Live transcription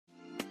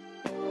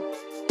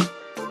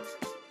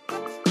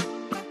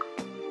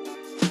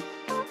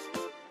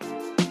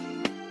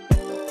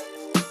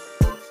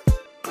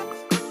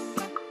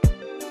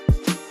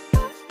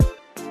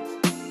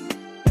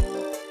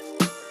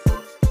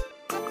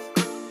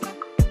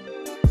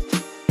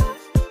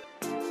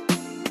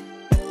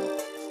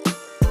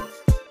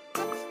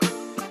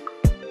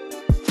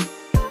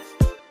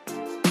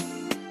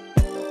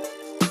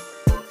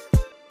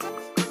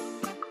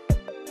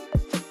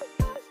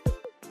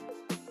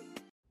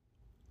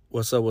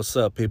What's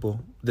up,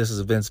 people? This is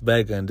Vince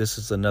Vega, and this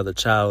is another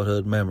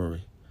childhood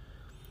memory.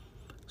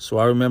 So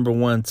I remember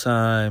one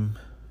time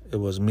it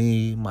was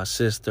me, my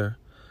sister,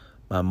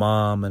 my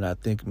mom, and I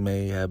think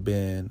may have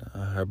been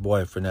her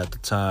boyfriend at the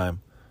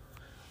time.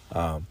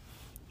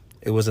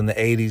 It was in the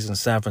 80s in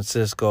San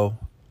Francisco.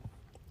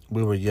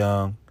 We were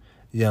young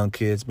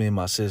kids, me and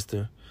my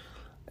sister.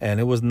 And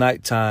it was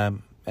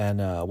nighttime, and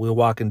we were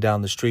walking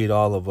down the street,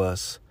 all of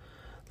us,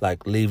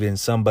 like leaving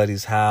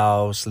somebody's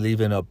house,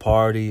 leaving a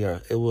party,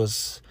 or it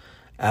was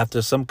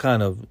after some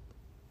kind of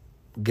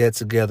get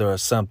together or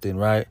something,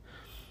 right?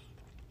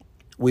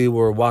 We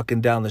were walking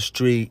down the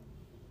street,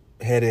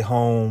 headed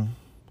home,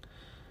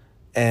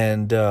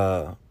 and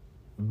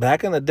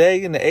back in the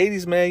day, in the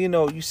 80s, man,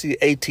 you see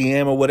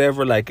ATM or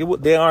whatever,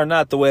 they are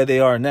not the way they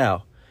are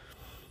now.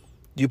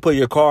 You put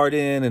your card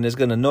in, and it's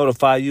going to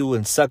notify you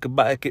and suck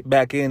it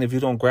back in if you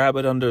don't grab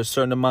it under a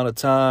certain amount of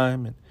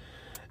time.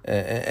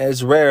 And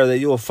it's rare that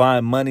you'll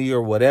find money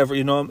or whatever,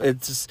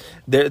 it's just,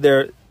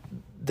 the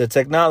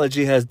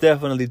technology has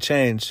definitely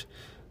changed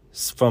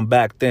from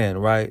back then,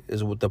 right,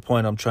 is what the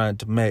point I'm trying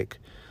to make.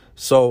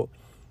 So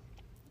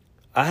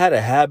I had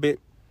a habit.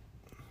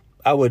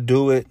 I would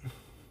do it.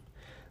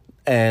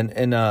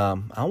 And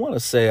I want to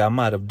say I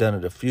might have done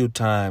it a few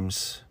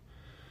times.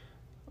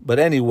 But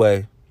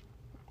anyway,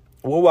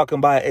 we're walking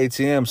by an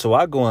ATM, so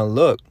I go and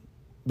look,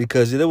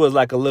 because there was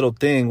like a little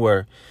thing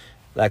where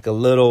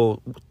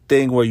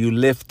you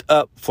lift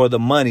up for the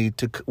money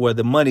to where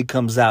the money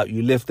comes out.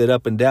 You lift it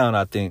up and down,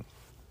 I think.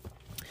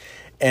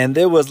 And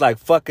there was like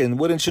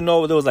wouldn't you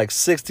know, there was like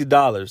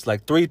 $60,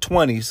 like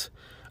 320s,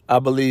 I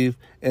believe,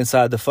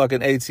 inside the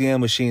fucking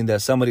ATM machine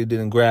that somebody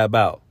didn't grab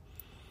out.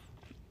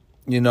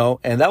 And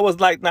that was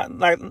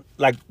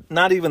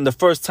not even the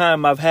first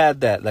time I've had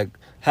that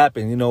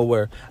happen,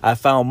 where I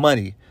found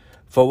money.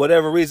 For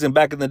whatever reason,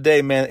 back in the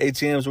day, man,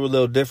 ATMs were a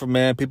little different,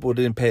 man. People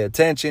didn't pay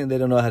attention. They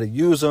don't know how to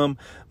use them.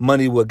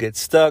 Money would get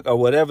stuck or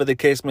whatever the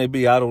case may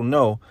be. I don't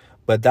know.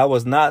 But that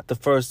was not the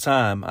first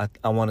time,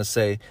 I want to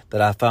say,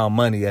 that I found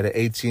money at an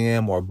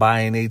ATM or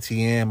buying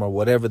ATM or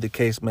whatever the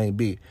case may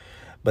be.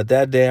 But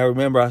that day, I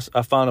remember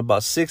I found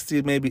about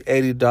 $60, maybe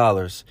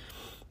 $80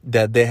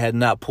 that they had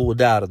not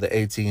pulled out of the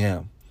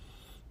ATM.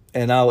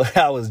 And I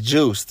was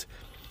juiced.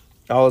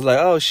 I was like,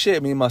 oh,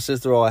 shit, me and my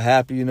sister all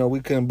happy. We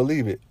couldn't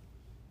believe it.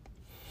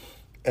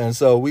 And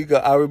so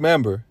I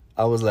remember,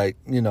 I was like,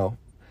 we're going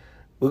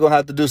to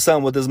have to do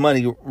something with this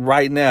money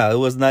right now. It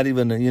was not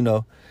even,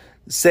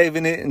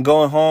 saving it and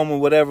going home or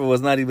whatever was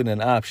not even an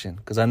option,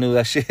 because I knew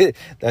that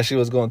shit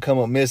was going to come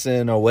up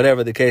missing or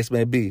whatever the case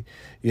may be.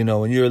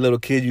 When you're a little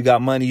kid, you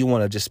got money, you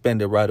want to just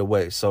spend it right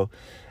away. So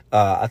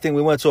I think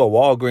we went to a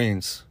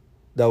Walgreens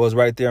that was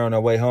right there on our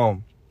way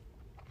home.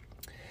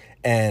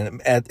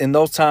 And in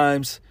those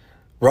times,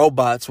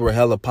 robots were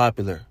hella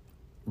popular.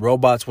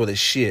 Robots were the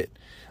shit.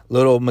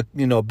 Little,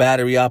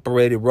 battery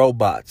operated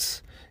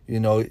robots.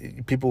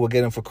 People would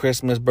get them for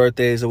Christmas,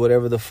 birthdays, or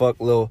whatever the fuck.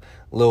 Little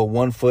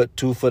 1 foot,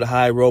 2 foot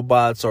high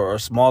robots or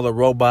smaller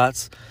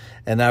robots.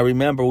 And I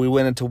remember we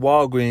went into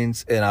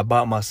Walgreens and I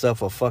bought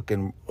myself a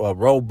fucking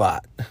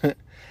robot.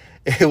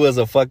 It was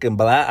a fucking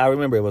black. I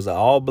remember it was an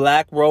all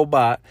black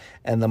robot,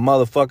 and the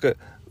motherfucker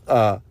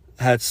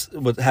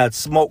had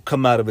smoke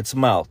come out of its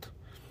mouth.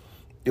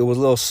 It was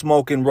a little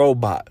smoking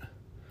robot.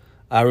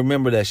 I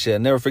remember that shit. I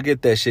never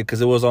forget that shit,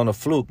 because it was on a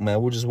fluke,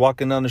 man. We're just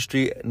walking down the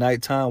street at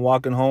nighttime,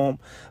 walking home,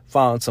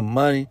 found some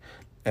money,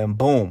 and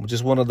boom.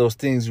 Just one of those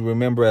things you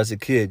remember as a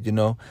kid,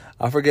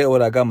 I forget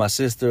what I got my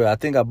sister. I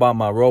think I bought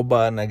my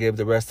robot and I gave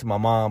the rest to my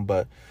mom,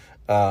 but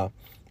I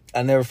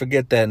never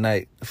forget that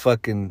night.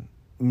 Fucking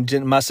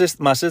my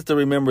sister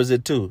remembers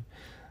it too.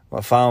 I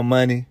found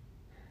money,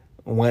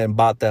 went and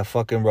bought that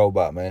fucking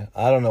robot, man.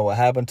 I don't know what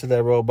happened to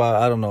that robot.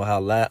 I don't know how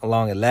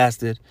long it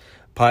lasted.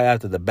 Probably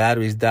after the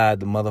batteries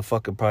died, the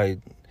motherfucker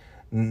probably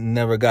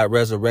never got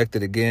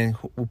resurrected again.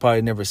 We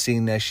probably never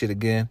seen that shit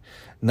again.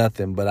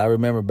 Nothing. But I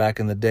remember back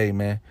in the day,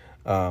 man,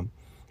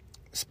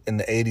 in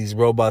the 80s,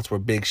 robots were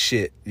big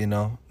shit,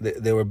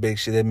 They were big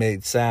shit. They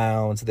made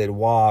sounds. They'd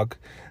walk.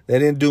 They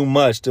didn't do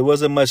much. There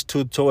wasn't much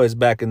to toys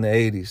back in the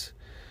 80s.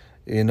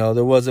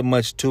 There wasn't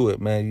much to it,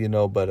 man,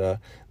 but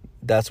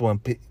that's when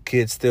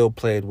kids still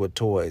played with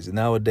toys. And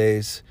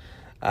nowadays,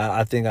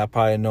 I think I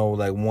probably know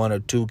like 1 or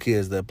 2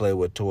 kids that play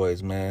with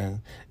toys,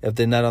 man. If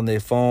they're not on their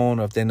phone,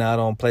 or if they're not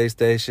on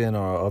PlayStation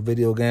or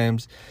video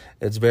games,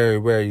 it's very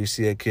rare you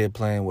see a kid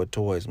playing with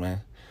toys,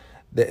 man.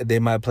 They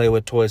might play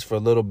with toys for a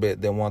little bit.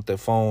 They want their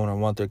phone, or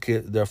want their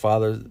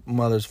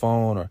mother's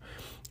phone, or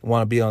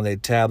want to be on their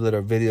tablet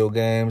or video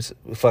games.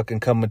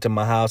 Fucking coming to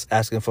my house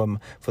asking for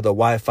the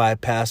Wi-Fi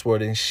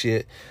password and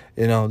shit.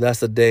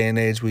 That's the day and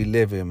age we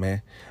live in,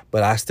 man.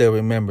 But I still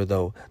remember,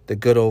 though, the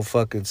good old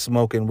fucking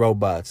smoking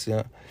robots,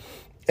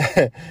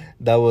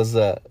 that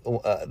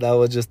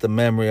was just a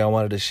memory I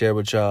wanted to share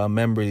with y'all. A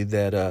memory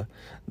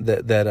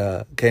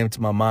that came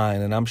to my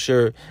mind, and I'm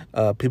sure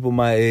people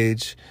my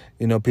age,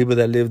 people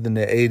that lived in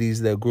the 80s,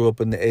 that grew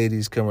up in the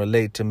 80s, can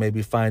relate to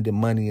maybe finding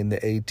money in the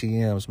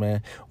ATMs,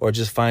 man, or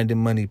just finding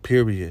money.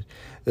 Period.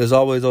 There's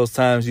always those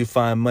times you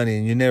find money,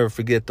 and you never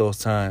forget those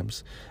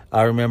times.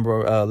 I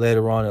remember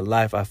later on in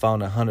life, I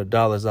found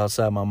 $100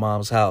 outside my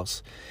mom's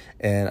house.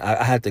 And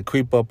I had to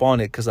creep up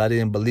on it because I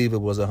didn't believe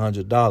it was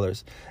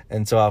 $100.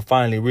 And so I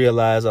finally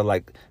realized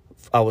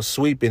I was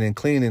sweeping and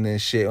cleaning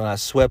and shit. When I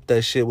swept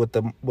that shit with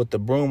the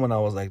broom, and I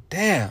was like,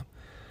 damn,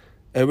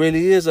 it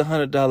really is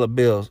 $100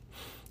 bills.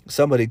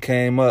 Somebody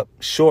came up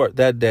short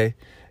that day,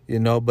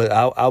 but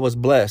I was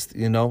blessed,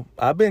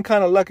 I've been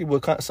kind of lucky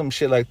with some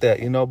shit like that,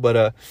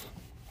 but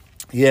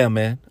yeah,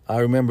 man, I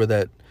remember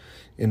that,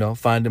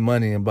 finding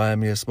money and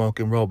buying me a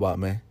smoking robot,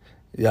 man.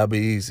 Y'all be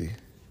easy.